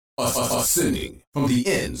Ascending from the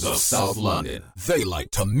ends of South London, they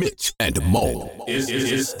like to mitch and moan.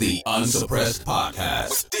 It's the Unsuppressed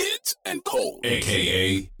Podcast with Dids and Cole,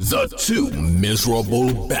 a.k.a. the Two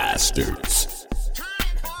Miserable Bastards.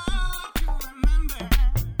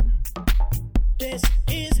 This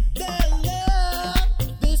is the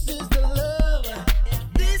love. This is the love.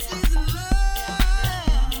 This is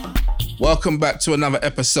love. Welcome back to another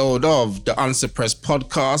episode of the Unsuppressed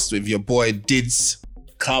Podcast with your boy Dids.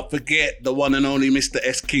 Can't forget the one and only Mr.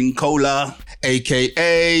 S. King Cola,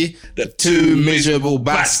 a.k.a. the Two Miserable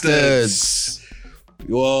Bastards.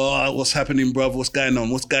 What's happening, bruv? What's going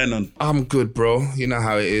on? I'm good, bro. You know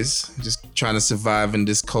how it is. Just trying to survive in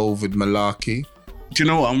this COVID malarkey. Do you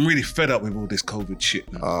know what? I'm really fed up with all this COVID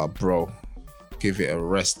shit now. Oh, bro. Give it a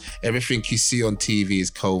rest. Everything you see on TV is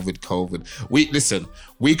COVID.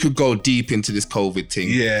 We could go deep into this COVID thing.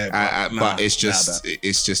 Yeah, but it's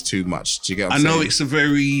just too much. Do you get what I'm saying? I know it's a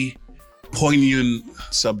very poignant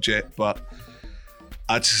subject, but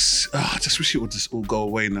I just wish it would just all go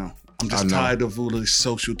away now. I'm just tired of all of this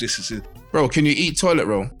social distancing. Bro, can you eat toilet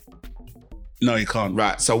roll? No, you can't.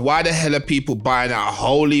 Right, so why the hell are people buying out a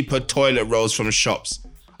whole heap of toilet rolls from shops?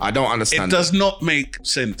 I don't understand. It does not make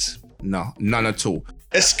sense. No, none at all.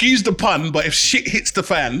 Excuse the pun, but if shit hits the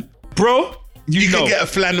fan, bro, you can get a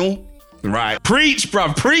flannel. Right. Preach,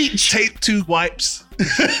 bruv, preach. Take 2 wipes.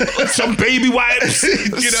 Some baby wipes. You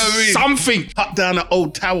know what I mean? Something. Tuck down an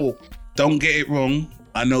old towel. Don't get it wrong.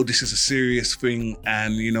 I know this is a serious thing,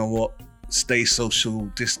 and you know what? Stay social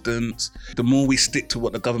distance. The more we stick to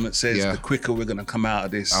what the government says, the quicker we're going to come out of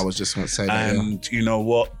this. I was just going to say that, And you know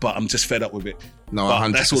what? But I'm just fed up with it. No, but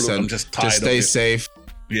 100%. That's all. I'm just tired of it. Just stay safe.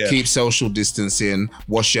 Yeah. Keep social distancing.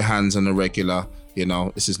 Wash your hands on a regular. You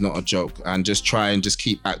know, this is not a joke. And just try and just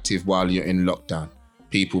keep active while you're in lockdown.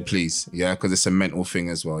 People, please. Yeah, because it's a mental thing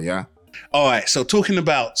as well, yeah? All right, so talking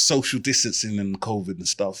about social distancing and COVID and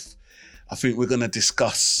stuff, I think we're going to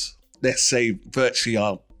discuss, let's say, virtually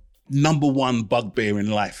our number one bugbear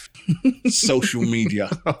in life, social media.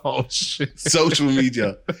 Oh, shit. Social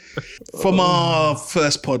media. From our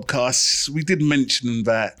first podcast, we did mention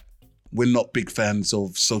that we're not big fans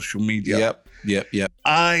of social media. Yep.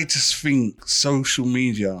 I just think social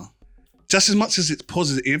media, just as much as it's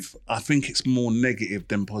positive, I think it's more negative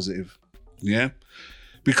than positive. Yeah?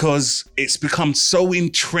 Because it's become so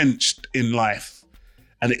entrenched in life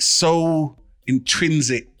and it's so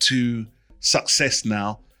intrinsic to success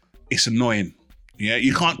now, it's annoying. Yeah?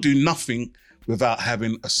 You can't do nothing without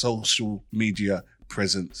having a social media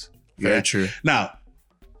presence. Yeah? Very true. Now,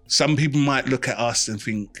 some people might look at us and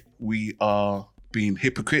think we are being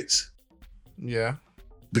hypocrites. Yeah.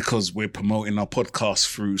 Because we're promoting our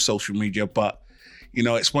podcast through social media. But, you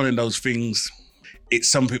know, it's one of those things, it's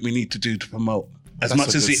something we need to do to promote. As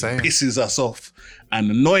much as it pisses us off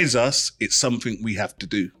and annoys us, it's something we have to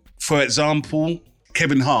do. For example,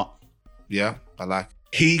 Kevin Hart. Yeah, I like.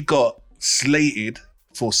 He got slated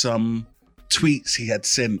for some tweets he had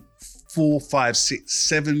sent 4, 5, 6,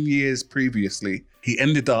 7 years previously. He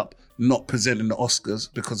ended up not presenting the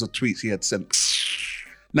Oscars because of tweets he had sent.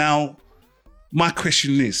 Now, my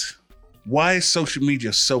question is, why is social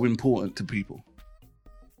media so important to people?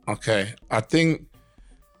 Okay, I think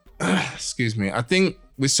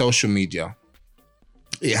with social media,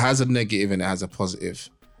 it has a negative and it has a positive.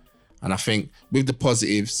 And I think with the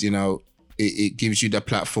positives, you know, it gives you the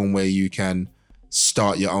platform where you can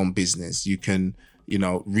start your own business. You can, you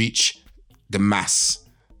know, reach the mass,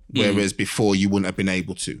 whereas before you wouldn't have been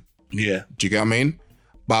able to. Yeah. Do you get what I mean?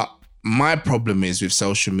 But my problem is with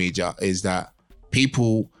social media is that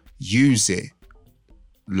people use it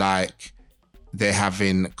like they're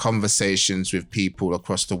having conversations with people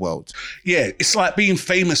across the world. Yeah, it's like being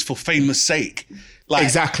famous for famous sake. Like,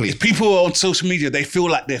 exactly. If people are on social media, they feel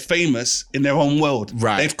like they're famous in their own world.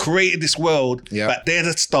 Right. They've created this world, but they're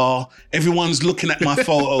the star. Everyone's looking at my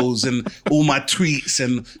photos and all my tweets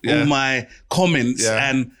and all my comments. Yeah.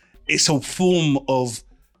 And it's a form of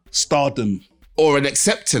stardom. Or an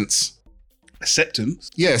acceptance.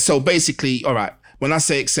 Acceptance? Yeah, so basically, all right, when I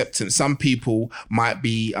say acceptance, some people might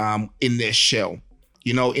be in their shell,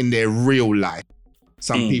 you know, in their real life.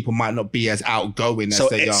 Some people might not be as outgoing as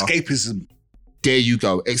they are. So escapism. There you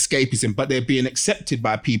go, escapism, but they're being accepted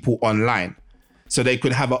by people online. So they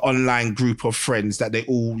could have an online group of friends that they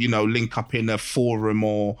all, you know, link up in a forum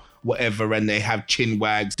or whatever, and they have chin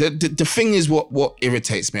wags. The thing is what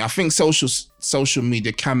irritates me. I think social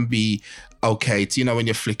media can be okay to, you know, when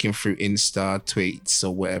you're flicking through Insta, tweets or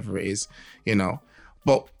whatever it is, you know.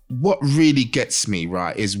 But what really gets me,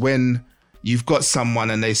 right, is when you've got someone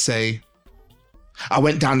and they say, I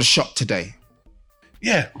went down the shop today.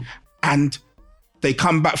 Yeah. And they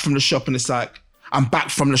come back from the shop and it's like, I'm back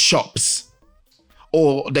from the shops.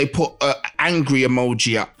 Or they put an angry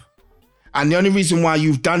emoji up. And the only reason why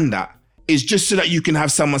you've done that is just so that you can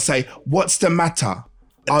have someone say, what's the matter?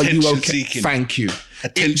 Are you Attention okay? seeking. Thank you.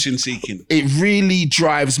 Attention seeking. It really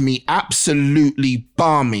drives me absolutely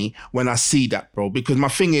balmy when I see that, bro. Because my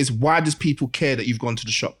thing is, why does people care that you've gone to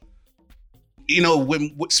the shop? You know,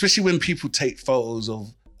 especially when people take photos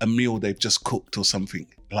of a meal they've just cooked or something.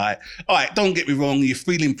 Like, all right, don't get me wrong, you're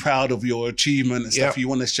feeling proud of your achievement and stuff, you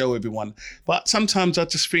want to show everyone. But sometimes I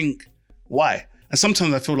just think, why? And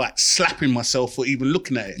sometimes I feel like slapping myself for even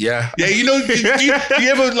looking at it. Yeah. Yeah, you know, you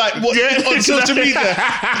ever like on social media,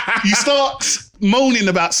 you start moaning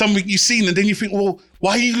about something you've seen and then you think, well,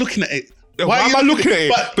 why are you looking at it? Why am I looking at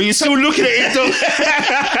it? But you're still looking at it.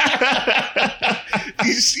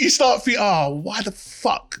 You start thinking, oh, why the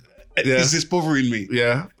fuck is this bothering me?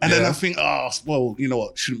 Yeah. And then I think, oh, well, you know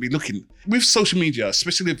what? Shouldn't be looking. With social media,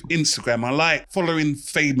 especially with Instagram, I like following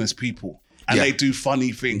famous people and they do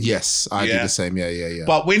funny things. Yes, I do the same. Yeah.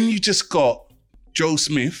 But when you just got Joe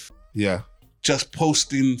Smith just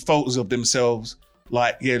posting photos of themselves,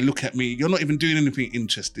 like, yeah, look at me. You're not even doing anything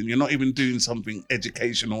interesting. You're not even doing something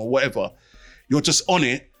educational or whatever. You're just on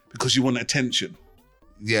it because you want attention.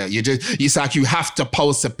 Yeah, it's like you have to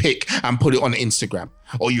post a pic and put it on Instagram.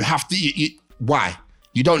 Or you have to, why?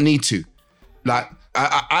 You don't need to. Like,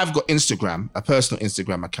 I've got Instagram, a personal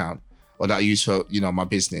Instagram account, or that I use for, you know, my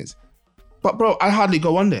business. But bro, I hardly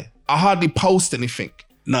go on there. I hardly post anything.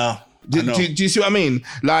 No. Do you see what I mean?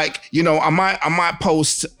 Like, you know, I might have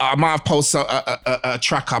posted a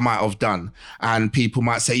track I might have done, and people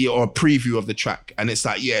might say, or a preview of the track, and it's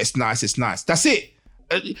like, yeah, it's nice. That's it.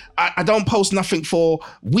 I don't post nothing for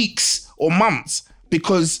weeks or months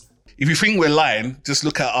because... If you think we're lying, just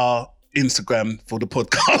look at our Instagram for the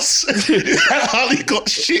podcast. I hardly got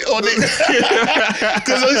shit on it.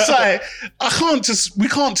 Because it's like, we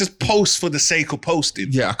can't just post for the sake of posting.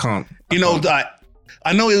 Yeah, I can't. You know, like,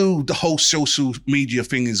 I know the whole social media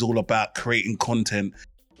thing is all about creating content.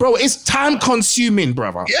 Bro, it's time consuming,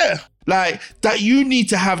 brother. Yeah. Like, that you need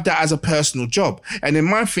to have that as a personal job. And then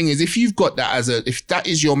my thing is, if you've got that if that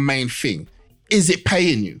is your main thing, is it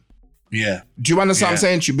paying you? Yeah. Do you understand what I'm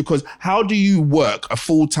saying to you? Because how do you work a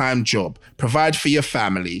full-time job, provide for your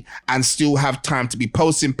family, and still have time to be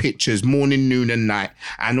posting pictures morning, noon, and night,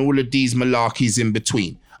 and all of these malarkeys in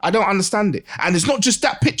between? I don't understand it. And it's not just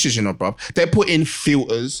that pictures, you know, bro. They're putting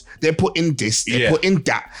filters, they're putting this, they're putting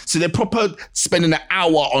that. So they're proper spending an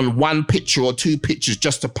hour on one picture or two pictures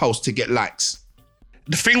just to post to get likes.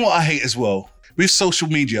 The thing what I hate as well, with social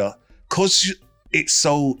media, because it's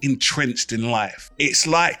so entrenched in life, it's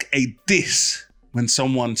like a diss when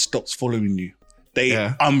someone stops following you. They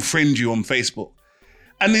unfriend you on Facebook.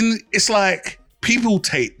 And then it's like, people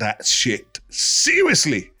take that shit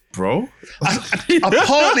seriously. Bro, I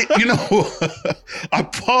partly, you know, I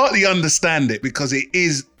partly understand it because it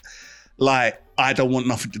is like, I don't want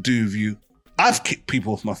nothing to do with you. I've kicked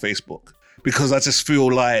people off my Facebook because I just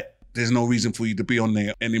feel like there's no reason for you to be on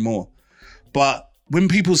there anymore. But when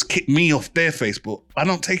people's kick me off their Facebook, I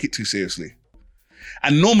don't take it too seriously.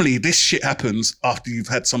 And normally this shit happens after you've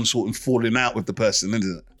had some sort of falling out with the person,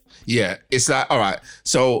 isn't it? Yeah, it's like, all right,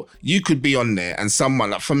 so you could be on there and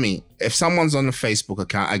someone, like for me, if someone's on a Facebook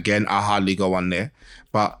account, again, I hardly go on there,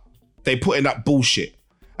 but they put in that bullshit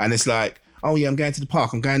and it's like, oh yeah, I'm going to the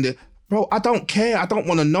park, I'm going to, bro, I don't care, I don't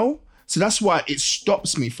want to know. So that's why it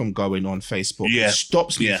stops me from going on Facebook. Yeah. It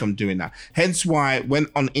stops me from doing that. Hence why when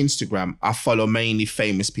on Instagram, I follow mainly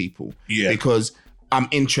famous people. Yeah. Because I'm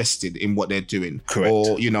interested in what they're doing. Correct.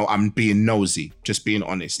 Or, you know, I'm being nosy, just being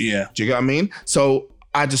honest. Yeah. Do you get what I mean? So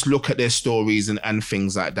I just look at their stories and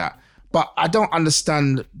things like that. But I don't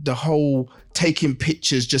understand the whole taking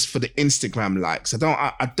pictures just for the Instagram likes.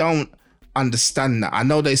 I don't understand that. I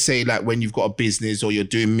know they say like when you've got a business or you're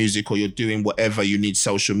doing music or you're doing whatever, you need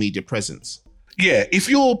social media presence. Yeah, if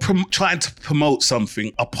you're trying to promote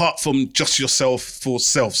something apart from just yourself for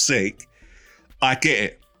self's sake, I get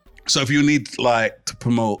it. So if you need like to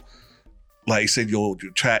promote, like you said, your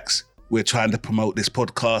tracks, we're trying to promote this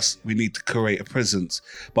podcast, we need to create a presence.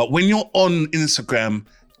 But when you're on Instagram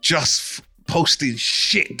just posting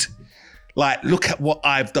shit, like look at what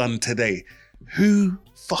I've done today, who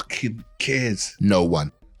fucking cares? No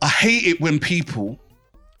one. I hate it when people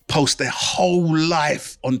post their whole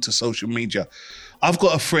life onto social media. I've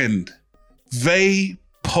got a friend, they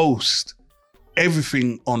post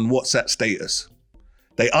everything on WhatsApp status.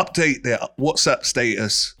 They update their WhatsApp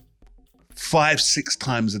status 5-6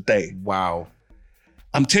 times a day. Wow.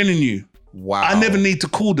 I'm telling you, Wow. I never need to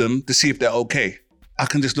call them to see if they're okay. I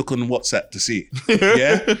can just look on WhatsApp to see it.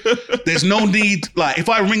 Yeah? There's no need, like, if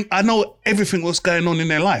I ring, I know everything what's going on in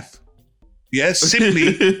their life. Yeah?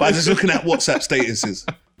 Simply by just looking at WhatsApp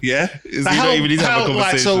statuses. Yeah? You don't even need to have a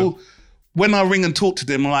conversation. so when I ring and talk to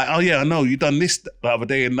them, I'm like, oh yeah, I know, you done this the other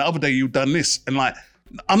day, and the other day you done this. And like,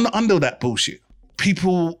 I'm not under that bullshit.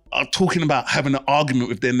 People are talking about having an argument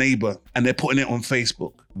with their neighbor and they're putting it on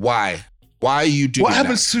Facebook. Why? Why are you doing that? What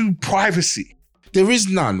happens to privacy? There is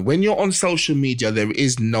none. When you're on social media, there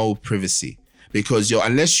is no privacy because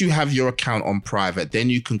unless you have your account on private, then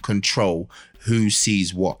you can control who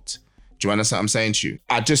sees what. Do you understand what I'm saying to you?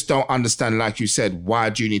 I just don't understand, like you said, why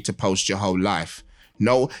do you need to post your whole life?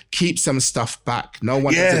 No, keep some stuff back. No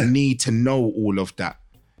one doesn't need to know all of that.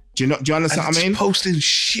 Do you understand what I mean? Posting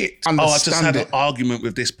shit. I just had an argument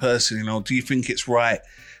with this person, you know, do you think it's right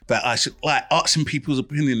that I should, like, asking people's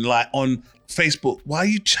opinion, like on Facebook, why are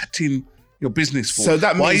you chatting your business for? So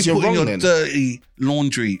that means you're wrong. Why are you putting your dirty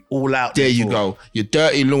laundry all out there? There you go. Your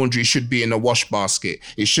dirty laundry should be in a wash basket.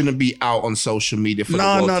 It shouldn't be out on social media for the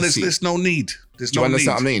world to see. There's no need. Do you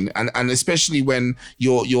understand what I mean? And especially when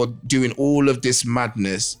you're doing all of this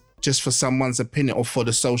madness just for someone's opinion or for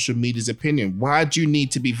the social media's opinion. Why do you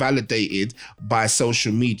need to be validated by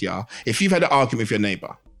social media? If you've had an argument with your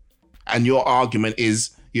neighbor and your argument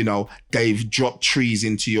is, you know, they've dropped trees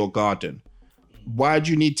into your garden, why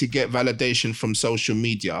do you need to get validation from social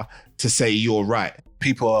media to say you're right?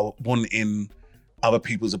 People are wanting other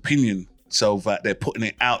people's opinion so that they're putting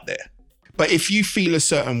it out there. But if you feel a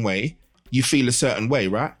certain way, you feel a certain way,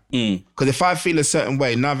 right? Because if I feel a certain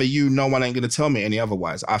way, neither you, no one ain't going to tell me any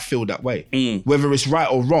otherwise. I feel that way. Whether it's right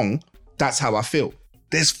or wrong, that's how I feel.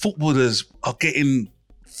 There's footballers are getting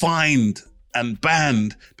fined and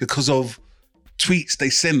banned because of tweets they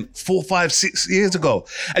sent 4, 5, 6 years ago.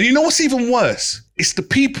 And you know what's even worse? It's the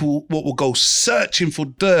people what will go searching for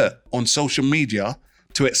dirt on social media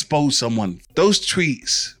to expose someone. Those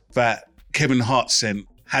tweets that Kevin Hart sent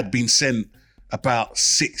had been sent about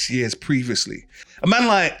 6 years previously. A man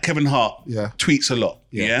like Kevin Hart tweets a lot,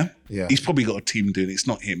 yeah? He's probably got a team doing it. It's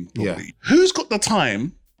not him, probably. Yeah. Who's got the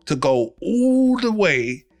time to go all the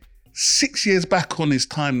way 6 years back on his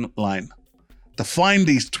timeline to find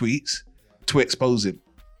these tweets to expose him?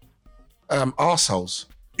 Arseholes.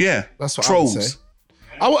 Yeah. That's what Trolls.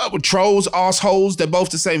 I would say. Trolls, arseholes, they're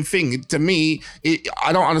both the same thing. To me,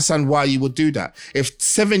 I don't understand why you would do that. If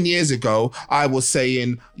 7 years ago, I was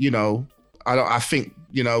saying, you know, I think,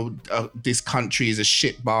 you know, this country is a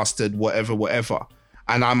shit bastard, whatever.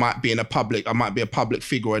 And I might be a public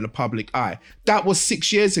figure in the public eye. That was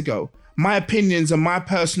 6 years ago. My opinions and my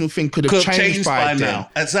personal thing could have changed by now.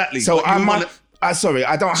 Exactly. So I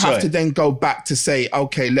don't have to then go back to say,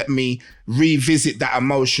 okay, let me revisit that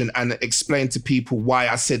emotion and explain to people why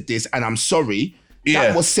I said this and I'm sorry. Yeah.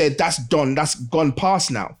 That was said, that's done, that's gone past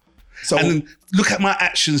now. So and look at my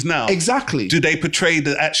actions now. Exactly. Do they portray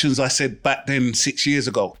the actions I said back then 6 years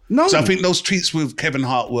ago? No. So I think those tweets with Kevin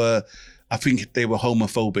Hart I think they were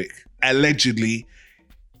homophobic. Allegedly,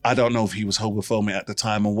 I don't know if he was homophobic at the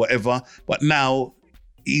time or whatever, but now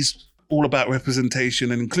he's all about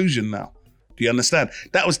representation and inclusion now. Do you understand?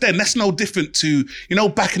 That was then. That's no different to, you know,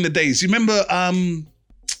 back in the days. You remember,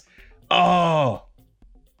 Alf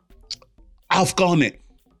Garnett?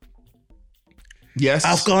 Yes.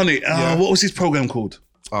 Alf Garnett. What was his program called?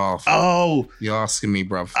 You're asking me,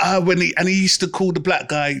 bruv. When he used to call the black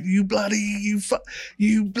guy, you bloody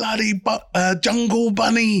jungle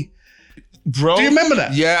bunny. Bro. Do you remember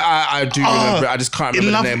that? Yeah, I do remember. I just can't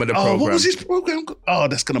remember the name of the program. What was his program? Oh,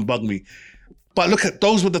 that's going to bug me. But look at,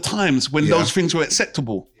 those were the times when those things were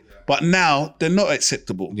acceptable. But now they're not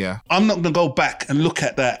acceptable. Yeah. I'm not going to go back and look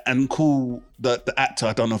at that and call the actor,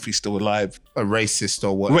 I don't know if he's still alive, a racist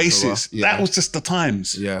or whatever. Racist. Yeah. That was just the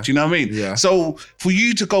times. Yeah. Do you know what I mean? Yeah. So for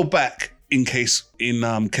you to go back in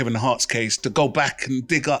Kevin Hart's case, to go back and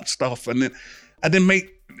dig up stuff and then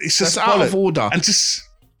make, it's just that's out of order. And just,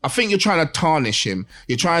 I think you're trying to tarnish him.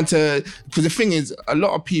 You're trying to, because the thing is, a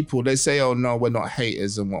lot of people, they say, oh no, we're not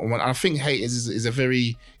haters and what. I think haters is a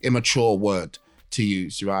very immature word to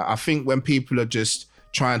use, right? I think when people are just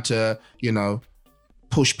trying to, you know,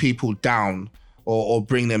 push people down or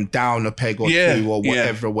bring them down a peg or two or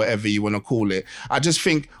whatever you want to call it. I just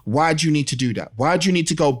think, why do you need to do that? Why do you need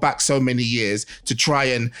to go back so many years to try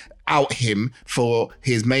and out him for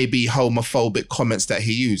his maybe homophobic comments that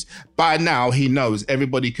he used? By now, he knows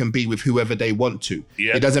everybody can be with whoever they want to.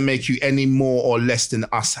 Yeah. It doesn't make you any more or less than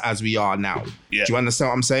us as we are now. Yeah. Do you understand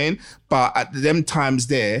what I'm saying? But at them times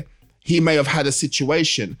there, he may have had a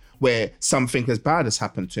situation where something as bad has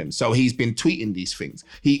happened to him. So he's been tweeting these things.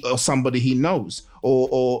 Or somebody he knows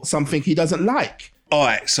or something he doesn't like. All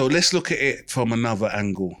right, so let's look at it from another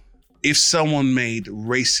angle. If someone made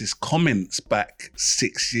racist comments back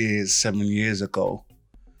 6 years, 7 years ago,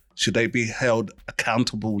 should they be held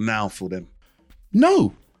accountable now for them?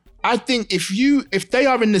 No. I think if they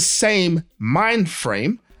are in the same mind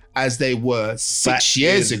frame as they were 6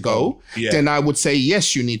 years ago, then I would say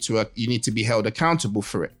yes, you need to be held accountable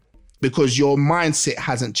for it because your mindset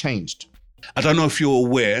hasn't changed. I don't know if you're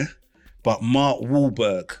aware, but Mark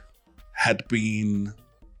Wahlberg had been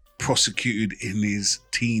prosecuted in his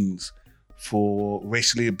teens for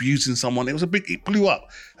racially abusing someone. It blew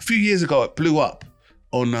up. A few years ago, it blew up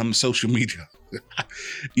on social media.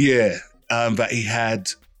 That he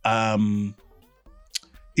had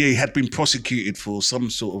he had been prosecuted for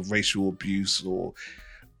some sort of racial abuse or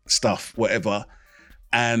stuff, whatever.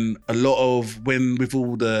 And a lot of with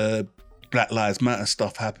all the Black Lives Matter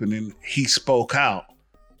stuff happening, he spoke out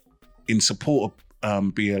in support of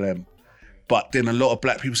BLM. But then a lot of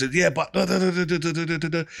black people said, yeah, but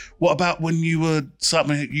what about when you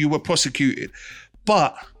were prosecuted?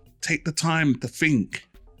 But take the time to think.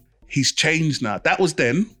 He's changed now. That was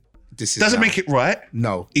then. Doesn't make it right.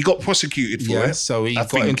 No. He got prosecuted for it. So he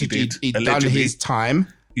done his time.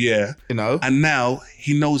 Yeah. You know. And now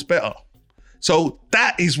he knows better. So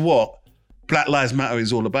that is what Black Lives Matter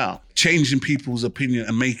is all about. Changing people's opinion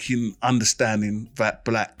and understanding that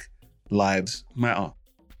black lives matter.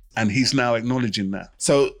 And he's now acknowledging that.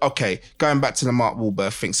 So, okay, going back to the Mark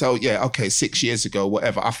Wahlberg thing. So, 6 years ago,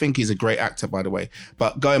 whatever. I think he's a great actor, by the way.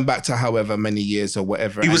 But going back to however many years or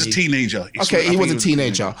whatever. He was a teenager. He was a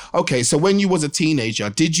teenager. Okay, so when you was a teenager,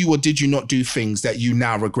 did you or did you not do things that you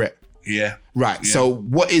now regret? Yeah. Right. Yeah. So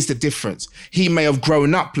what is the difference? He may have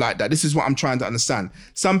grown up like that. This is what I'm trying to understand.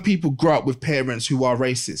 Some people grow up with parents who are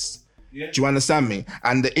racist. Yeah. Do you understand me?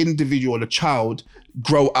 And the individual, the child,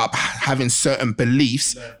 grow up having certain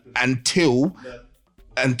beliefs until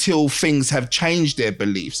things have changed their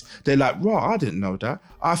beliefs. They're like, I didn't know that.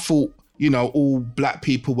 I thought, all black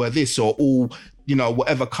people were this, or all,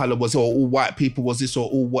 whatever color was, or all white people was this, or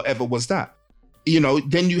all whatever was that.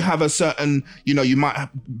 Then you have a certain, you might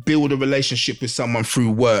build a relationship with someone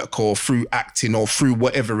through work or through acting or through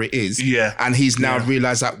whatever it is. Yeah. And he's now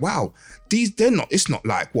realized that, wow, it's not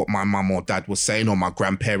like what my mum or dad was saying or my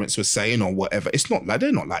grandparents were saying or whatever.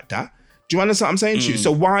 They're not like that. Do you understand what I'm saying to you? So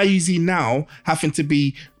why is he now having to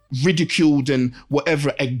be ridiculed and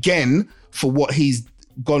whatever again for what he's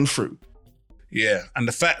gone through? Yeah. And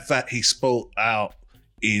the fact that he spoke out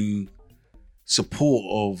in support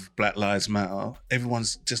of Black Lives Matter,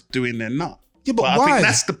 everyone's just doing their nut. Yeah, but why? I think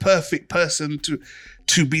that's the perfect person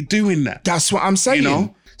to be doing that. That's what I'm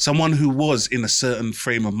saying. Someone who was in a certain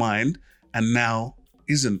frame of mind and now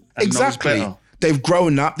isn't. And exactly. knows better. They've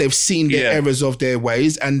grown up, they've seen the errors of their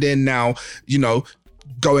ways, and they're now,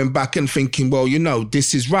 going back and thinking, well,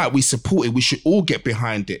 this is right. We support it. We should all get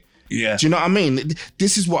behind it. Yeah. Do you know what I mean?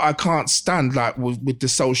 This is what I can't stand, like with the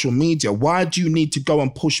social media. Why do you need to go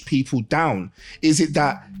and push people down? Is it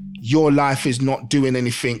that your life is not doing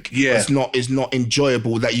anything? Yeah. It's not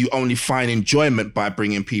enjoyable, that you only find enjoyment by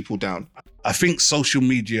bringing people down? I think social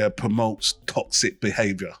media promotes toxic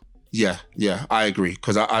behavior. Yeah, I agree.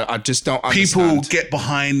 Because I just don't understand. People get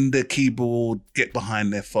behind the keyboard, get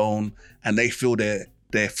behind their phone, and they feel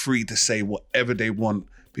they're free to say whatever they want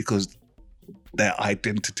because their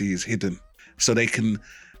identity is hidden. So they can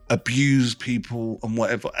abuse people and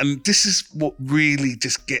whatever. And this is what really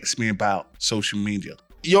just gets me about social media.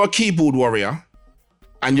 You're a keyboard warrior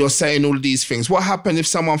and you're saying all of these things. What happens if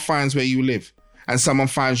someone finds where you live and someone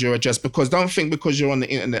finds your address? Because don't think because you're on the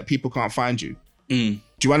internet, people can't find you.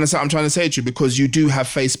 Do you understand what I'm trying to say to you? Because you do have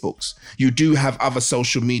Facebooks. You do have other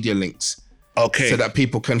social media links. Okay. So that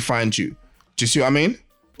people can find you. Do you see what I mean?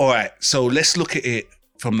 All right. So let's look at it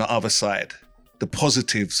from the other side. The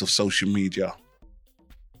positives of social media.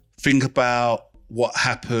 Think about what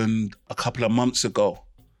happened a couple of months ago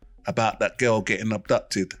about that girl getting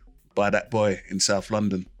abducted by that boy in South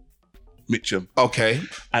London, Mitcham. Okay.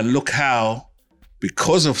 And look how,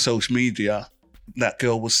 because of social media, that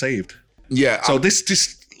girl was saved. Yeah. So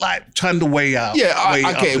this like trying to weigh out. Yeah,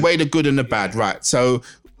 I get it. Weigh the good and the bad, right? So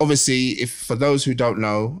obviously, if for those who don't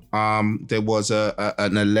know, there was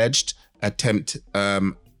an alleged attempt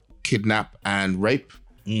kidnap and rape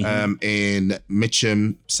in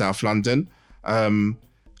Mitcham, South London.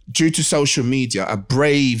 Due to social media, a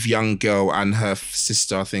brave young girl and her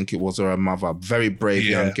sister, I think it was, or her mother, very brave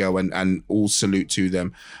young girl, and all salute to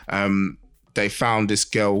them. They found this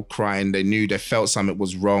girl crying. They felt something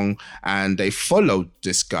was wrong, and they followed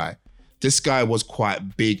this guy this guy was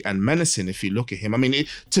quite big and menacing. If you look at him, I mean,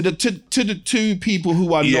 to the two people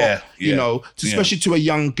who are not, you know, especially to a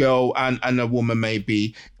young girl and a woman,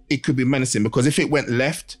 maybe it could be menacing, because if it went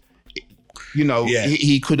left, you know,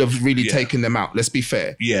 he could have really taken them out. Let's be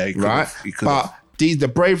fair. Yeah, he right. But the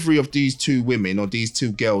bravery of these two women or these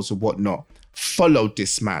two girls or whatnot followed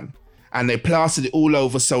this man, and they plastered it all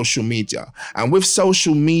over social media. And with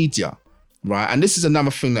social media, right, and this is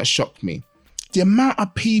another thing that shocked me, the amount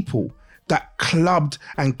of people that clubbed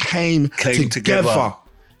and came together.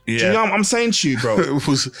 Yeah. Do you know what I'm saying to you, bro? It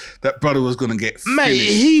was that brother was gonna get mate.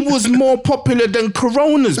 finished. He was more popular than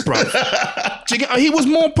Coronas, bro. He was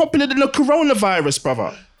more popular than the coronavirus,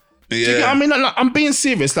 brother. Yeah. Do you get, I mean, like, I'm being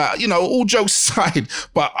serious. Like, you know, all jokes aside,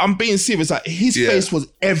 but I'm being serious. Like, his face was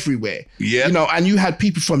everywhere. Yeah. You know, and you had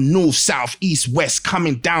people from north, south, east, west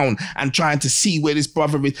coming down and trying to see where this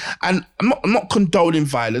brother is. And I'm not condoning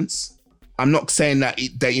violence. I'm not saying that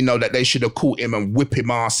you know, that they should have caught him and whip him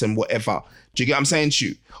ass and whatever. Do you get what I'm saying to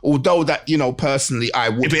you? Although that, you know, personally, I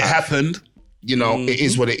would. If it happened, you know, it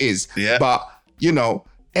is what it is. Yeah. But, you know,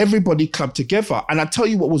 everybody clubbed together. And I tell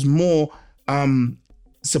you what was more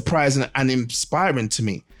surprising and inspiring to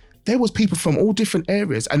me. There was people from all different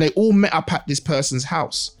areas, and they all met up at this person's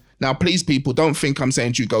house. Now, please, people, don't think I'm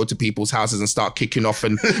saying you go to people's houses and start kicking off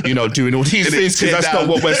and, you know, doing all these things, because that's not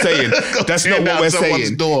what we're saying. That's not what we're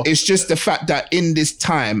saying. It's just the fact that in this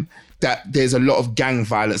time that there's a lot of gang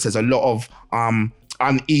violence, there's a lot of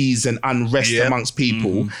unease and unrest amongst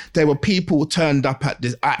people. There were people turned up at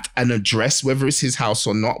an address, whether it's his house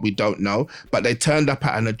or not, we don't know, but they turned up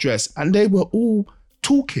at an address and they were all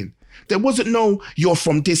talking. There wasn't no, you're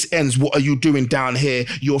from this ends, what are you doing down here?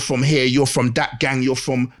 You're from here, you're from that gang, you're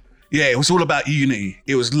from... Yeah, it was all about unity.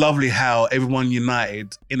 It was lovely how everyone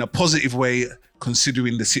united in a positive way,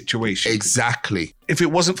 considering the situation. Exactly. If it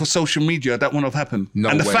wasn't for social media, that wouldn't have happened.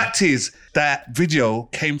 And the fact is, that video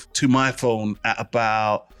came to my phone at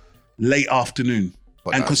about late afternoon.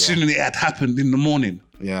 And considering it had happened in the morning.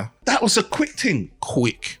 Yeah. That was a quick thing.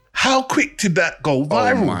 Quick. How quick did that go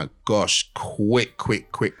viral? Oh my gosh. Quick.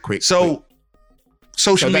 So,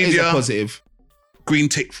 social media. That is a positive. Green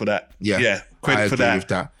tick for that. Yeah. Credit for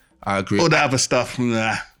that. I agree. All the other stuff,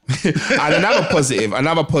 nah. And another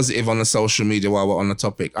positive on the social media while we're on the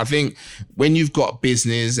topic. I think when you've got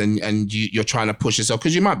business and you're trying to push yourself,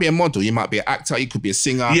 because you might be a model, you might be an actor, you could be a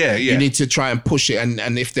singer. Yeah. You need to try and push it.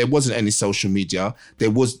 And if there wasn't any social media,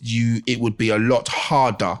 it would be a lot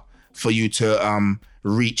harder for you to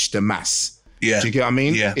reach the mass. Yeah. Do you get what I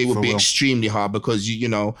mean? Yeah. It would be extremely hard, because you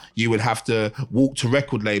know, you would have to walk to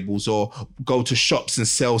record labels or go to shops and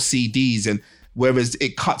sell CDs, and whereas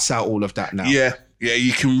it cuts out all of that now. Yeah,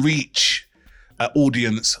 you can reach an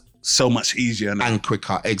audience so much easier now. And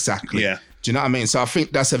quicker, exactly. Yeah. Do you know what I mean? So I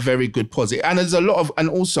think that's a very good positive. And there's a lot of, and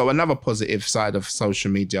also another positive side of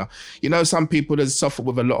social media. You know, some people that suffer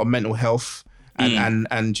with a lot of mental health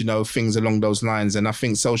and you know, things along those lines. And I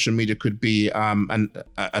think social media could be an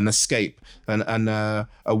escape and a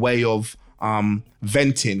way of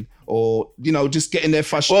venting, or, you know, just getting their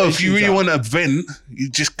frustrations. Well, if you really want to vent, you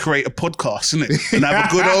just create a podcast, innit? And have a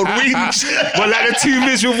good old whinge. Well, like the two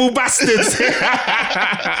miserable bastards.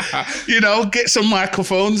 You know, get some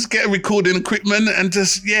microphones, get a recording equipment, and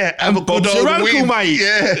just, have a good old whinge. Mate.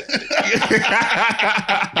 Yeah.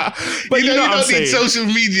 But you know what I'm saying? You don't need social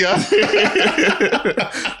media.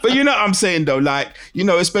 But you know what I'm saying, though? Like, you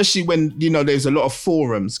know, especially when, you know, there's a lot of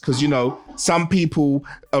forums, because, you know, some people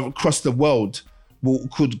across the world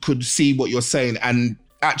could see what you're saying and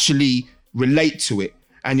actually relate to it.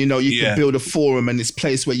 And, you know, you can build a forum and this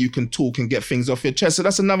place where you can talk and get things off your chest. So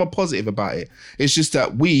that's another positive about it. It's just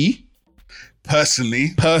that we personally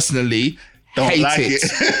don't hate like it.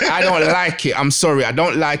 I don't like it. I'm sorry. I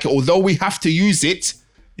don't like it. Although we have to use it.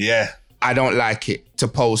 Yeah. I don't like it to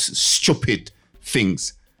post stupid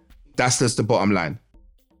things. That's just the bottom line.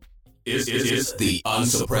 It's the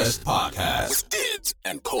Unsuppressed Podcast with Dids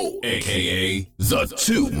and Cole, a.k.a. the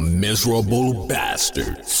two miserable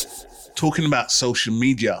bastards. Talking about social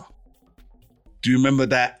media, do you remember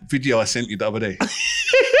that video I sent you the other day?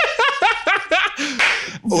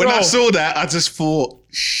 When I saw that, I just thought,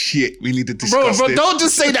 shit, we need to discuss this. Bro, don't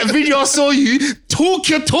just say that video I saw you. Talk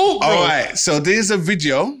your talk, bro. All right, so there's a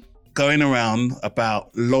video going around about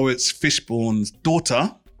Lawrence Fishburne's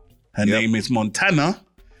daughter. Her name is Montana,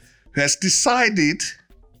 who has decided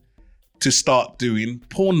to start doing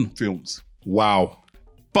porn films. Wow.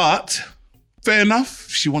 But fair enough,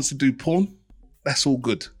 if she wants to do porn, that's all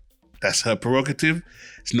good. That's her prerogative.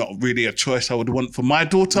 It's not really a choice I would want for my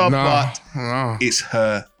daughter, but it's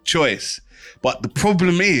her choice. But the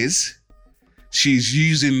problem is, she's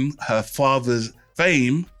using her father's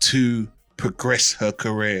fame to progress her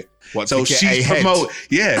career. What, so to get she's ahead?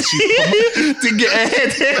 she's To get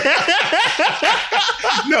ahead.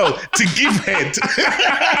 no, to give head.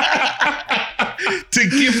 To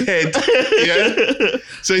give head. Yeah.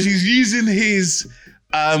 So she's using his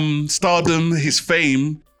stardom, his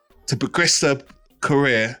fame to progress her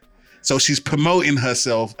career. So she's promoting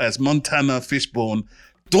herself as Montana Fishburne,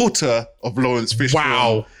 daughter of Lawrence Fishburne,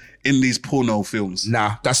 Wow. in these porno films.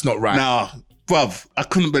 Nah, that's not right. Now, bruv, I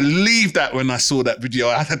couldn't believe that when I saw that video.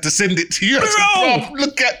 I had to send it to you. I said, bruv,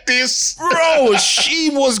 look at this. Bro, she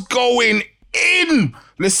was going in.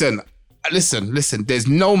 Listen. There's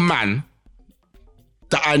no man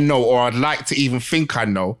that I know, or I'd like to even think I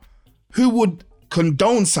know, who would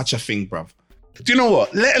condone such a thing, bruv. Do you know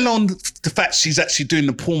what? Let alone the fact she's actually doing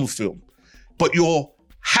the porn film, but you're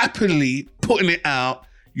happily putting it out,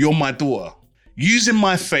 you're my daughter. Using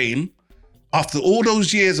my fame, after all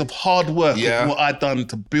those years of hard work Yeah. of what I've done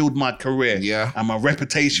to build my career Yeah. and my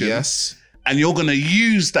reputation, Yes. and you're going to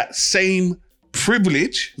use that same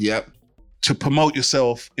privilege Yep. to promote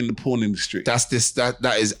yourself in the porn industry. That is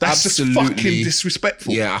That's absolutely just fucking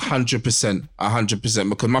disrespectful. Yeah, 100%. 100%.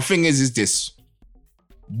 Because my thing is this.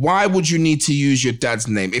 Why would you need to use your dad's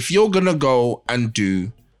name? If you're going to go and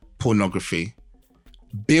do pornography,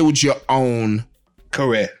 build your own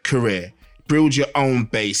career. Build your own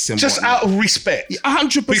base. And Just whatnot. out of respect.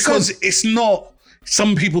 100%. Because it's not,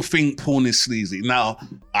 some people think porn is sleazy. Now,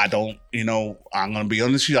 I don't, I'm going to be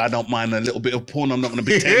honest with you, I don't mind a little bit of porn. I'm not going to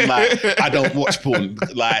pretend like I don't watch porn.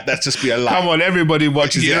 Like, that's just be a lie. Come on, everybody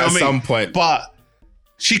watches it know at what I mean? some point. But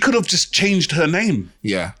she could have just changed her name.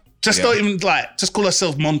 Yeah. Just Yeah. don't even just call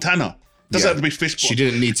herself Montana. Doesn't Yeah. have to be Fishburne. She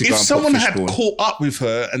didn't need to go If and put someone had Fishburne. caught up with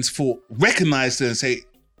her and recognized her and say,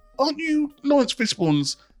 aren't you Lawrence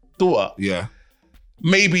Fishburne's daughter? Yeah.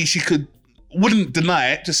 Maybe she wouldn't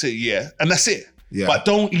deny it, just say yeah, and that's it. Yeah. But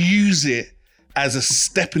don't use it as a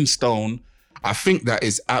stepping stone. I think that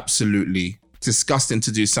is absolutely disgusting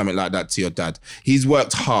to do something like that to your dad. He's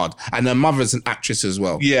worked hard, and her mother's an actress as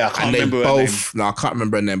well. Yeah, I can't and they remember her name. No, I can't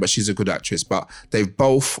remember her name, but she's a good actress. But they've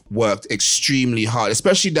both worked extremely hard,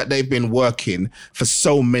 especially that they've been working for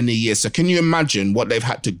so many years. So can you imagine what they've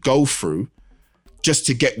had to go through just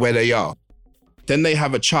to get where they are? Then they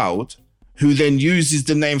have a child who then uses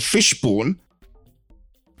the name Fishburne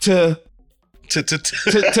to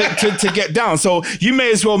get down. So you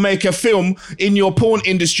may as well make a film in your porn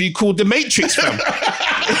industry called The Matrix, fam.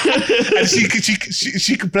 And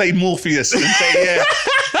she could play Morpheus and say, yeah,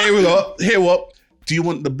 here what? Do you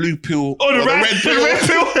want the blue pill or the red pill? The red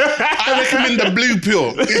pill. I recommend the blue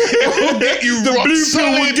pill. It will get you The rock blue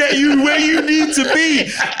pill will solid. get you where you need to be.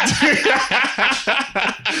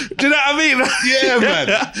 Do you know what I mean? Yeah, man.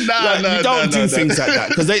 You don't do things like that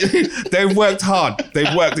because they've worked hard.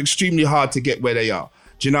 They've worked extremely hard to get where they are.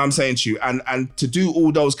 Do you know what I'm saying to you? And to do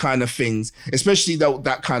all those kind of things, especially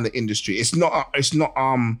that kind of industry, it's not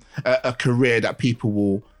a career that people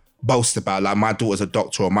will boast about. Like, my daughter's a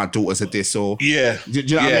doctor, or my daughter's a this, or Yeah. Do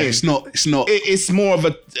you know what I mean? It's not. It's more of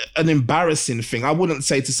an embarrassing thing. I wouldn't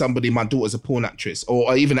say to somebody, my daughter's a porn actress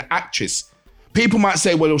or even an actress. People might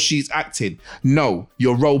say, well, she's acting. No,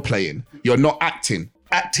 you're role playing. You're not acting.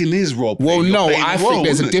 Acting is role play. Well, You're no, playing I a think role,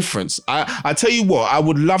 there's a isn't it? difference. I tell you what, I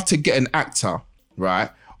would love to get an actor,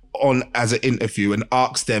 right, on as an interview and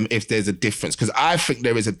ask them if there's a difference, because I think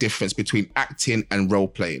there is a difference between acting and role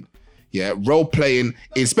playing. Yeah, role playing,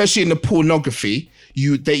 especially in the pornography,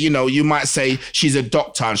 you might say she's a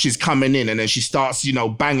doctor and she's coming in and then she starts,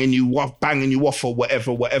 banging you off or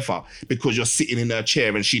whatever, because you're sitting in her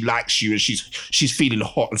chair and she likes you and she's feeling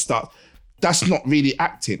hot and stuff. That's not really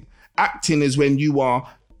acting. Acting is when you are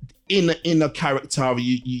in a character,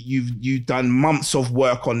 you've done months of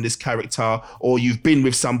work on this character, or you've been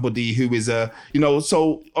with somebody who is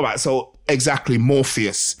so exactly,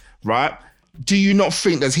 Morpheus, right? Do you not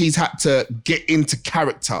think that he's had to get into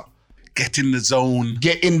character? Get in the zone.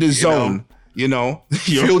 Get in the zone,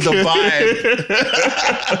 Feel the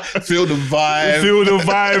vibe. Feel the vibe. Feel the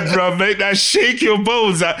vibe, bro. Make that shake your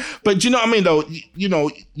bones. But do you know what I mean, though?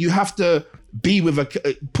 You have to be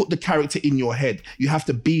put the character in your head. You have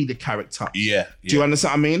to be the character. Yeah. Do you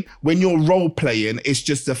understand what I mean? When you're role playing, it's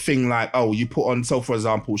just a thing like, oh, you put on, so for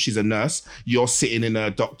example, she's a nurse, you're sitting in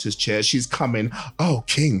a doctor's chair, she's coming, oh,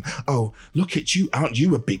 King, oh, look at you, aren't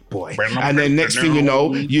you a big boy? And then next thing you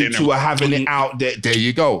know, you two are having it out there. There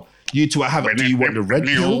you go. You two are having, do you want the red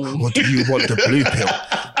pill or do you want the blue pill?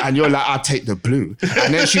 And you're like, I'll take the blue.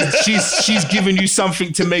 And then she's giving you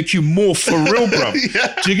something to make you more for real, bro.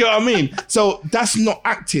 Yeah. Do you get what I mean? So that's not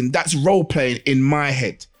acting, that's role playing in my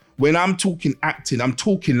head. When I'm talking acting, I'm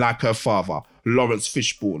talking like her father, Lawrence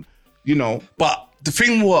Fishburne, But The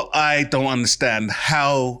thing what I don't understand,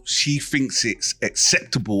 how she thinks it's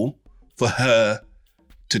acceptable for her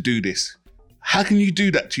to do this. How can you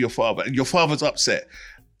do that to your father? And your father's upset.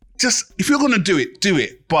 Just, if you're going to do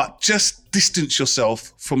it. But just distance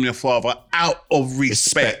yourself from your father out of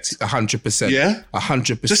respect. 100%. Yeah?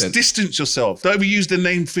 100%. Just distance yourself. Don't ever use the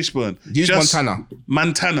name Fishburne. Use just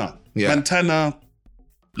Montana. Yeah. Montana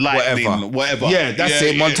Lightning, whatever. Yeah, that's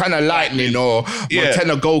it. Montana Lightning or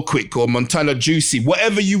Montana Go Quick or Montana Juicy,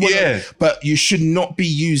 whatever you want. Yeah. But you should not be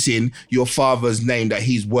using your father's name that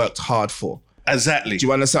he's worked hard for. Exactly. Do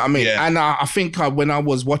you understand what I mean? Yeah. And I think when I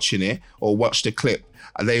was watching it or watched the clip,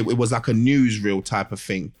 it was like a newsreel type of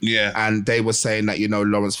thing. Yeah. And they were saying that,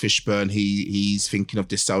 Lawrence Fishburne, he's thinking of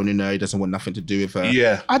disowning her. He doesn't want nothing to do with her.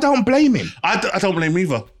 Yeah. I don't blame him. I don't blame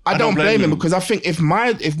either. I don't blame him because I think if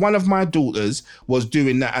one of my daughters was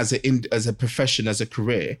doing that as a profession, as a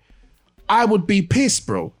career, I would be pissed,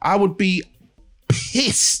 bro. I would be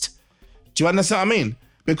pissed. Do you understand what I mean?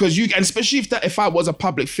 Because and especially if I was a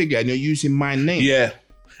public figure and you're using my name. Yeah.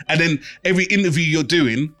 And then every interview you're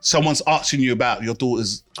doing, someone's asking you about your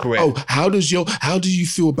daughter's career. Oh, how do you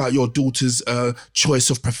feel about your daughter's choice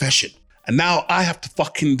of profession? And now I have to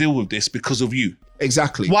fucking deal with this because of you.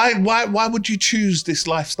 Exactly. Why would you choose this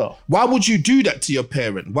lifestyle? Why would you do that to your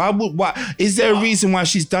parent? Why is there a reason why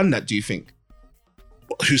she's done that, do you think?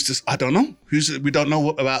 Who's this? I don't know. We don't know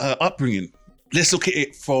about her upbringing. Let's look at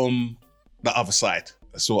it from the other side.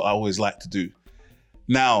 That's what I always like to do.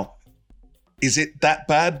 Now, is it that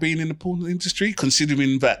bad being in the porn industry,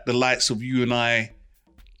 considering that the likes of you and I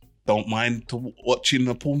don't mind watching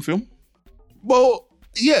a porn film? Well,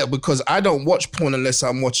 yeah, because I don't watch porn unless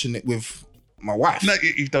I'm watching it with my wife. No,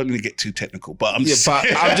 you don't need to get too technical, but I'm just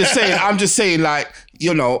saying, like,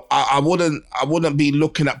 I wouldn't be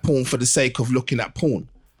looking at porn for the sake of looking at porn.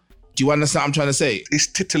 Do you understand what I'm trying to say? It's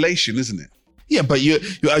titillation, isn't it? Yeah, but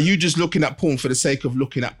are you just looking at porn for the sake of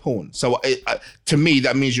looking at porn? So to me,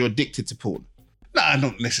 that means you're addicted to porn. Nah,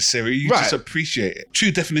 not necessarily. You just appreciate it.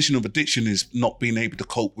 True definition of addiction is not being able to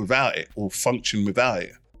cope without it or function without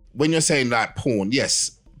it. When you're saying like porn,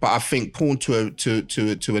 yes, but I think porn to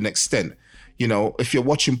an extent. If you're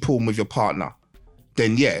watching porn with your partner,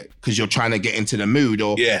 then yeah, because you're trying to get into the mood,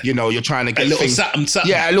 or you're trying to get a little things, something.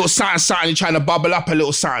 Yeah, a little something. You're trying to bubble up a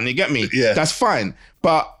little something. You get me? Yeah, that's fine.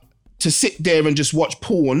 But to sit there and just watch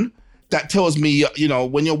porn, that tells me,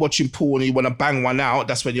 when you're watching porn and you want to bang one out,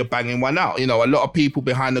 that's when you're banging one out. A lot of people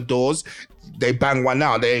behind the doors, they bang one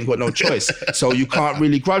out. They ain't got no choice. So you can't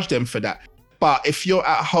really grudge them for that. But if you're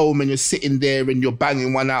at home and you're sitting there and you're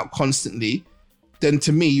banging one out constantly, then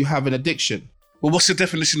to me, you have an addiction. Well, what's the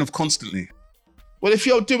definition of constantly? Well, if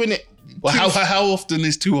you're doing it... Well, how often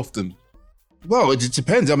is too often? Well, it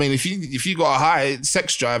depends. I mean, if you got a high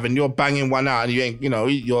sex drive and you're banging one out and you ain't,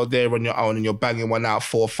 you're there on your own and you're banging one out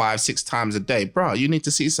 4, 5, 6 times a day, bro, you need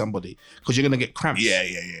to see somebody because you're going to get cramps. Yeah.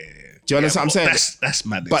 Do you understand what I'm saying? That's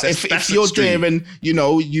madness. But if you're there and,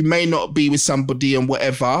 you may not be with somebody and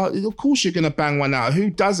whatever, of course you're going to bang one out.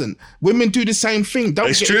 Who doesn't? Women do the same thing. Don't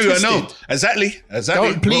get it twisted. It's true, I know. Exactly.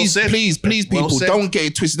 Don't, please, people, don't get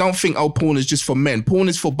it twisted. Don't think, porn is just for men. Porn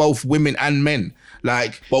is for both women and men.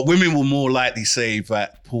 But women will more likely say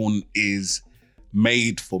that porn is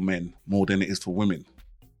made for men more than it is for women.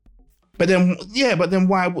 But then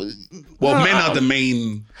why? Well, men are the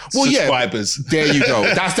main subscribers. Yeah, there you go.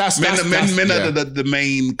 That's men are the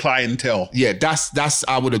main clientele. Yeah, that's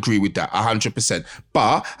I would agree with that 100%.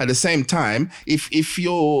 But at the same time, if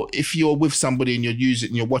you're with somebody and you're using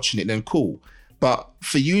and you're watching it, then cool. But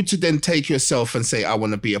for you to then take yourself and say, I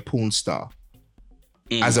want to be a porn star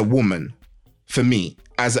as a woman, for me,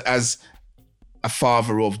 as a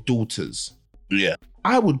father of daughters, yeah,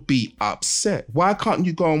 I would be upset. Why can't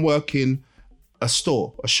you go and work in a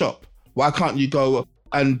store, a shop? Why can't you go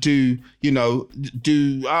and do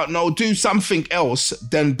something else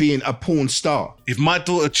than being a porn star? If my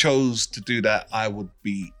daughter chose to do that, I would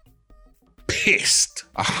be pissed.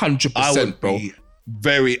 100%, bro. Be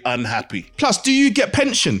very unhappy. Plus, do you get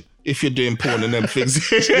pension if you're doing porn and them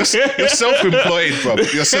things? You're self-employed, bro.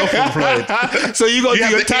 You're self-employed. So you got to do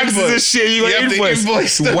your taxes and shit. You got to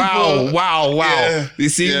invoice. Wow. Yeah. You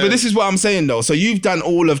see, but this is what I'm saying though. So you've done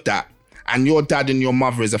all of that, and your dad and your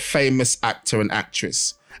mother is a famous actor and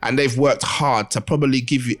actress, and they've worked hard to probably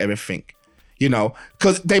give you everything.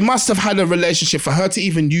 Because they must have had a relationship for her to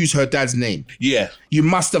even use her dad's name. Yeah. You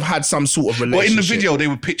must have had some sort of relationship. Well, in the video, they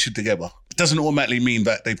were pictured together. It doesn't automatically mean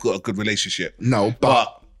that they've got a good relationship. No,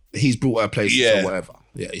 but he's brought her places or whatever.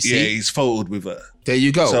 Yeah, you see? Yeah, he's photoed with her. There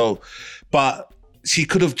you go. So, but she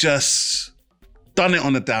could have just done it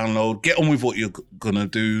on the download, get on with what you're going to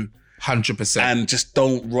do. 100%. And just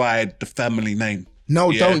don't ride the family name.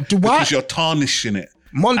 No, don't do what? Because you're tarnishing it.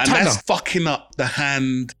 Montana. And that's fucking up the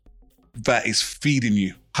hand that is feeding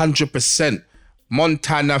you. 100%.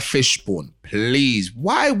 Montana Fishbone, please.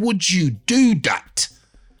 Why would you do that?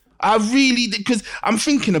 I really, because I'm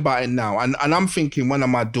thinking about it now, and I'm thinking one of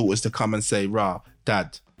my daughters to come and say, "Rah,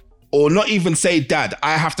 Dad," or not even say "Dad."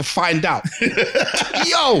 I have to find out.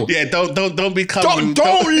 Yo, Yeah, don't become.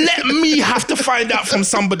 don't let me have to find out from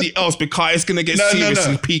somebody else because it's gonna get serious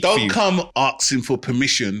and peak for Don't you. come asking for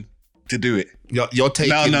permission to do it. You're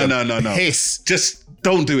taking No. piss. Just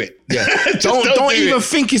don't do it. Yeah. Just don't do even it.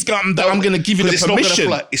 think that I'm gonna give you the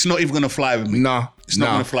permission. It's not even gonna fly with me. No, It's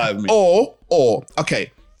not gonna fly with me. Or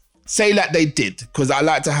okay, say like they did, because I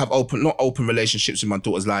like to have not open relationships with my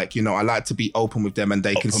daughters. Like, you know, I like to be open with them and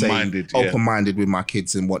they can say open-minded with my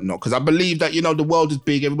kids and whatnot. Because I believe that, you know, the world is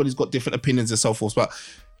big. Everybody's got different opinions and so forth. But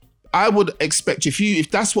I would expect if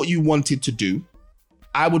that's what you wanted to do,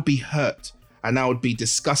 I would be hurt. And I would be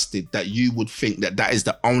disgusted that you would think that is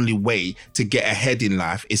the only way to get ahead in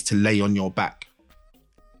life is to lay on your back.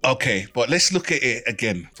 Okay, but let's look at it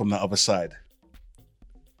again from the other side.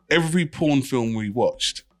 Every porn film we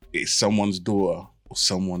watched, it's someone's daughter or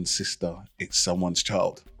someone's sister. It's someone's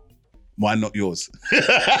child. Why not yours?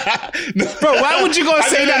 No. Bro, why would you go and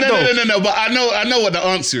say that though? No. But I know what the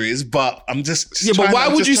answer is. But I'm just yeah. But why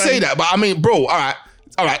would you say that? But I mean, bro, all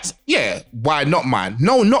right. Yeah. Why not mine?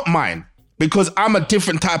 No, not mine. Because I'm a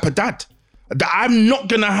different type of dad. That I'm not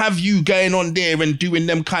gonna have you going on there and doing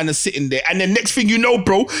them kind of sitting there. And the next thing you know,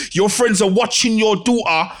 bro, your friends are watching your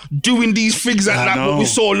daughter doing these things like what we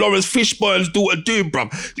saw Lawrence Fishburne's daughter do, bro.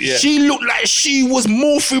 Yeah. She looked like she was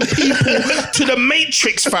morphing people to the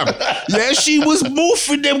Matrix, fam. Yeah, she was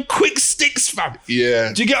morphing them quick sticks, fam.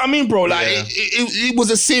 Yeah. Do you get what I mean, bro? Like, it was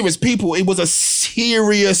a serious it was a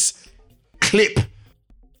serious clip.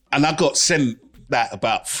 And I got sent that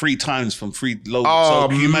about 3 times from 3 loads. Oh, so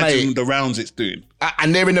can you imagine mate. the rounds it's doing?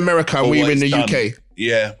 And they're in America and we're in the UK.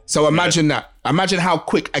 Yeah. So imagine that. Imagine how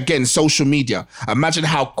quick, again, social media. Imagine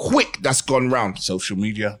how quick that's gone round. Social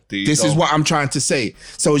media. This is what I'm trying to say.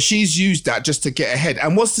 So she's used that just to get ahead.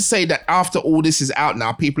 And what's to say that after all this is out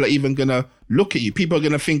now, people are even going to look at you. People are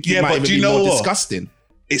going to think you might even be more disgusting.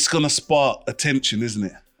 It's going to spark attention, isn't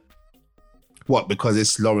it? What? Because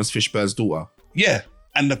it's Lawrence Fishburne's daughter? Yeah.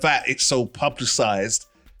 And the fact it's so publicized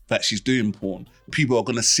that she's doing porn, people are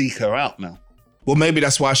going to seek her out now. Well, maybe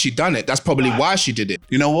that's why she done it. That's probably why she did it.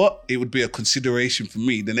 You know what? It would be a consideration for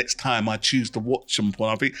me the next time I choose to watch some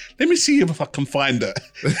porn. I think, let me see if I can find her.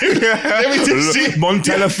 Let me just see.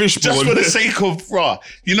 Montana Fishbone. Just for the sake of,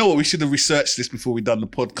 you know what? We should have researched this before we done the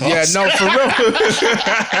podcast. Yeah, no, for real.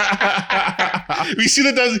 We should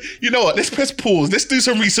have done, you know what? Let's press pause. Let's do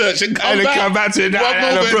some research and come back to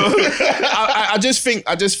that. I just think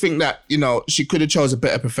that, you know, she could have chose a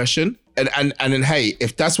better profession. And then, hey,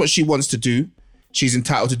 if that's what she wants to do, she's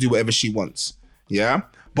entitled to do whatever she wants. Yeah?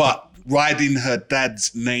 But riding her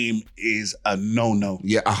dad's name is a no-no.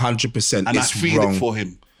 Yeah, 100%. And I feel it for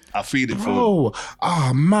him. I feel it for him.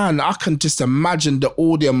 Oh man, I can just imagine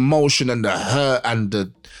all the emotion and the hurt and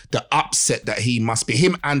the upset that he must be.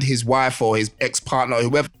 Him and his wife or his ex-partner or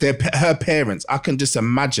whoever, her parents. I can just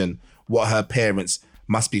imagine what her parents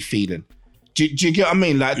must be feeling. Do you get what I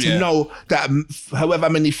mean? Like, to know that however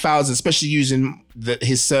many thousands, especially using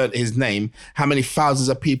his name, how many thousands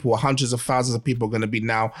of people or hundreds of thousands of people are going to be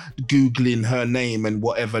now Googling her name and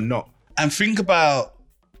whatever not. And think about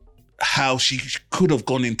how she could have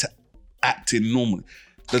gone into acting normally.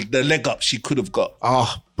 The leg up she could have got.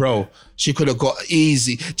 Oh, bro, she could have got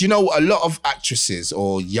easy. Do you know a lot of actresses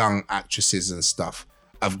or young actresses and stuff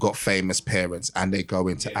have got famous parents and they go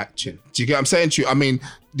into acting? Do you get what I'm saying to you? I mean,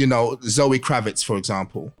 you know, Zoe Kravitz, for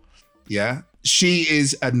example. Yeah. She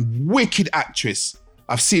is a wicked actress.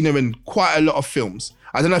 I've seen her in quite a lot of films.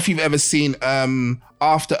 I don't know if you've ever seen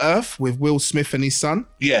After Earth with Will Smith and his son.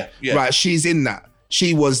 Yeah. Right, she's in that.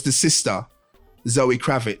 She was the sister, Zoe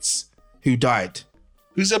Kravitz, who died.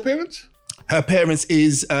 Who's her parents? Her parents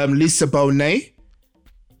is Lisa Bonet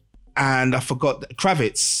and I forgot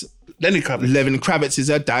Kravitz. Lenny Kravitz is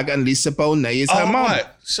her dad and Lisa Bonet is her mom. Right.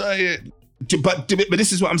 So, yeah. But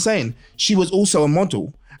this is what I'm saying. She was also a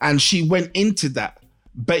model and she went into that.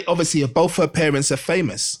 But obviously, both her parents are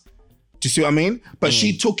famous. Do you see what I mean? But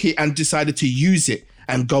she took it and decided to use it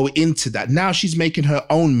and go into that. Now she's making her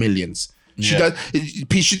own millions. She does.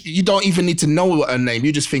 You don't even need to know her name.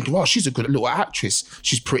 You just think, well, she's a good little actress.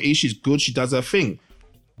 She's pretty. She's good. She does her thing.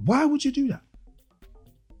 Why would you do that?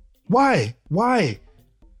 Why?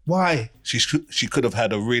 She could have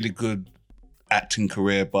had a really good acting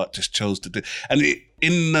career, but just chose to do. And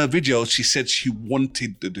in the video, she said she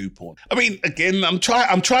wanted to do porn. I mean, again, I'm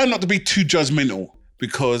trying not to be too judgmental,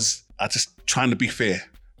 because I just trying to be fair.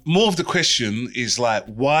 More of the question is like,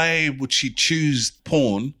 why would she choose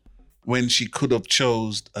porn when she could have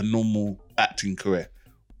chose a normal acting career?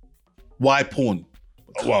 Why porn?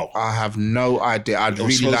 Well, I have no idea. I'd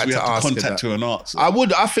really like to ask her contact that. her and ask. I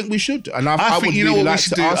would. I think we should. And I think would you know really what like we should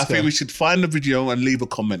to do. ask I think her. we should find the video and leave a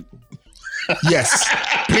comment. Yes.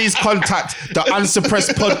 Please contact the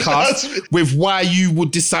Unsuppressed Podcast with why you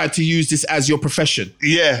would decide to use this as your profession.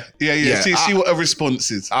 Yeah. Yeah, See what her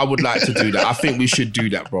response is. I would like to do that. I think we should do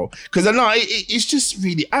that, bro. Because I know it's just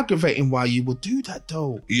really aggravating why you would do that,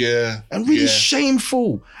 though. Yeah. And really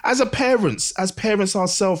shameful. As parents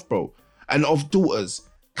ourselves, bro, and of daughters,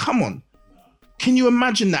 come on. Can you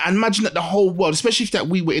imagine that? And imagine that the whole world, especially if that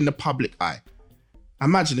we were in the public eye.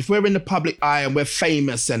 Imagine if we're in the public eye and we're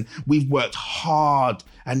famous and we've worked hard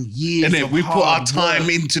and years And then of we put our hard time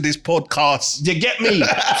work. into this podcast. You get me?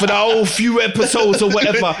 For the whole few episodes or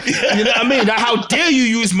whatever. You know what I mean? Like, how dare you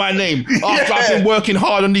use my name after I've been working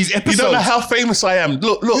hard on these episodes? You don't know how famous I am.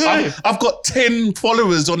 Look, Yeah. I've got 10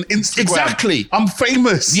 followers on Instagram. Exactly. I'm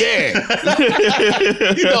famous. Yeah.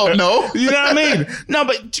 You don't know. You know what I mean? No,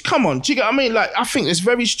 but come on. Do you get what I mean? Like, I think it's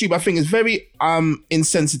very stupid. I think it's very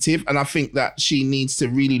insensitive. And I think that she needs to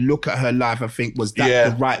really look at her life and think, was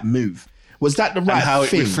that the right move? Was that the right And how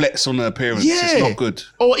thing? it reflects on her appearance. Yeah. It's not good.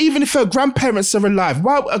 Or even if her grandparents are alive,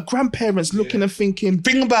 why are grandparents looking and thinking,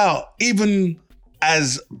 Think about, even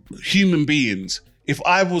as human beings, if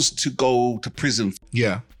I was to go to prison,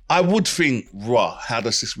 yeah, I would think, rah, how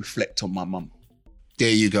does this reflect on my mum? there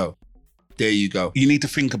you go. There you go. You need to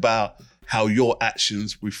think about how your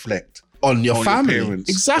actions reflect On your family. parents.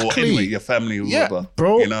 Exactly. Or anyway, your family, or Yeah, whoever.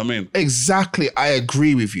 bro. You know what I mean? Exactly. I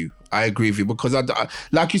agree with you. Because I,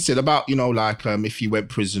 like you said about, you know, like if you went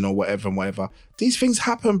prison or whatever, these things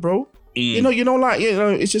happen, bro. You know,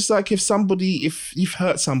 it's just like if you've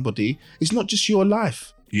hurt somebody, it's not just your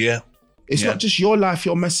life. Yeah. It's not just your life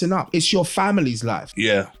you're messing up. It's your family's life.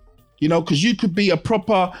 Yeah. You know, because you could be a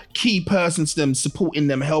proper key person to them, supporting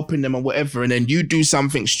them, helping them or whatever, and then you do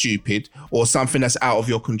something stupid or something that's out of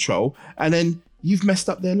your control, and then you've messed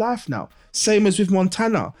up their life now. Same as with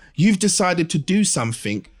Montana. You've decided to do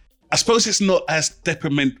something. I suppose it's not as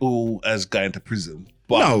detrimental as going to prison,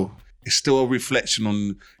 but No. it's still a reflection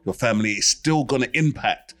on your family. It's still going to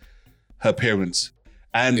impact her parents.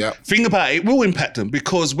 And think about it, it will impact them,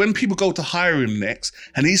 because when people go to hire him next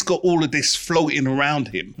and he's got all of this floating around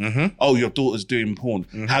him, oh, your daughter's doing porn.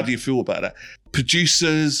 How do you feel about that?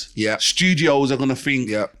 Producers, studios are going to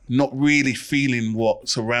think, not really feeling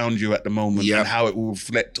what's around you at the moment and how it will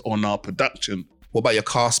reflect on our production. What about your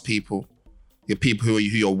cast people? Your people who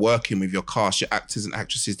you're working with, your cast, your actors and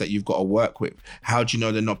actresses that you've got to work with. How do you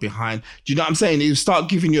know they're not behind? Do you know what I'm saying? It'll start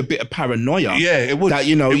giving you a bit of paranoia. Yeah, it would. That,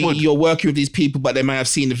 you know, It would. you're working with these people, but they may have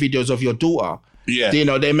seen the videos of your daughter. Yeah. You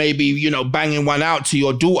know, they may be, you know, banging one out to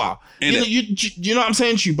your daughter. You know what I'm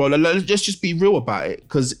saying to you, bro? Let's just be real about it,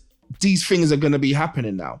 because these things are going to be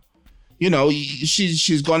happening now. You know,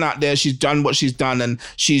 she's gone out there, she's done what she's done, and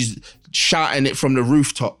she's shouting it from the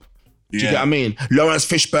rooftop. Do you get what I mean? Lawrence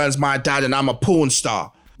Fishburne's my dad and I'm a porn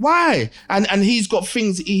star. Why? And he's got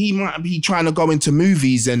things, he might be trying to go into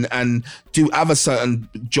movies and do other certain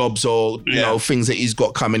jobs or, you know, things that he's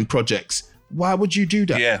got coming, projects. Why would you do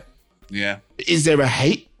that? Yeah. Is there a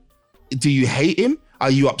hate? Do you hate him?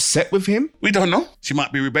 Are you upset with him? We don't know. She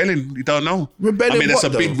might be rebelling. We don't know. Rebelling I mean, that's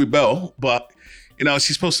what, a big though? rebel, but, you know,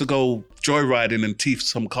 she's supposed to go joyriding and thief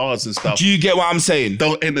some cars and stuff. Do you get what I'm saying?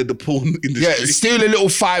 Don't enter the porn industry. Yeah, steal a little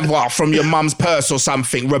 $5 from your mum's purse or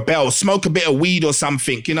something, rebel, smoke a bit of weed or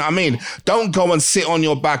something, you know what I mean? Don't go and sit on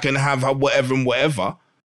your back and have whatever and whatever.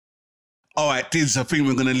 All right, Diz, I think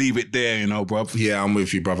we're going to leave it there, you know, bruv. Yeah, I'm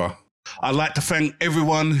with you, brother. I'd like to thank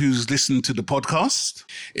everyone who's listened to the podcast.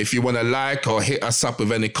 If you want to like or hit us up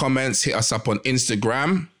with any comments, hit us up on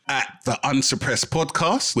Instagram At the Unsuppressed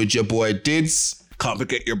Podcast. with your boy Dids, Can't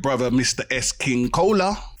forget your brother, Mr. S. King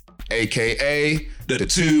Cola. aka the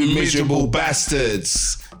Two Miserable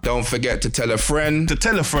Bastards. Don't forget to tell a friend, To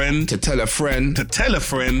tell a friend. to tell a friend. To tell a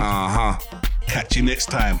friend. Catch you next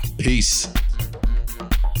time. Peace.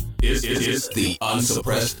 It's the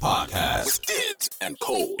Unsuppressed Podcast. Dids and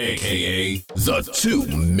Cole, a.k.a. the Two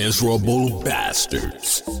Miserable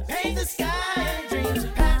Bastards. Paint the sky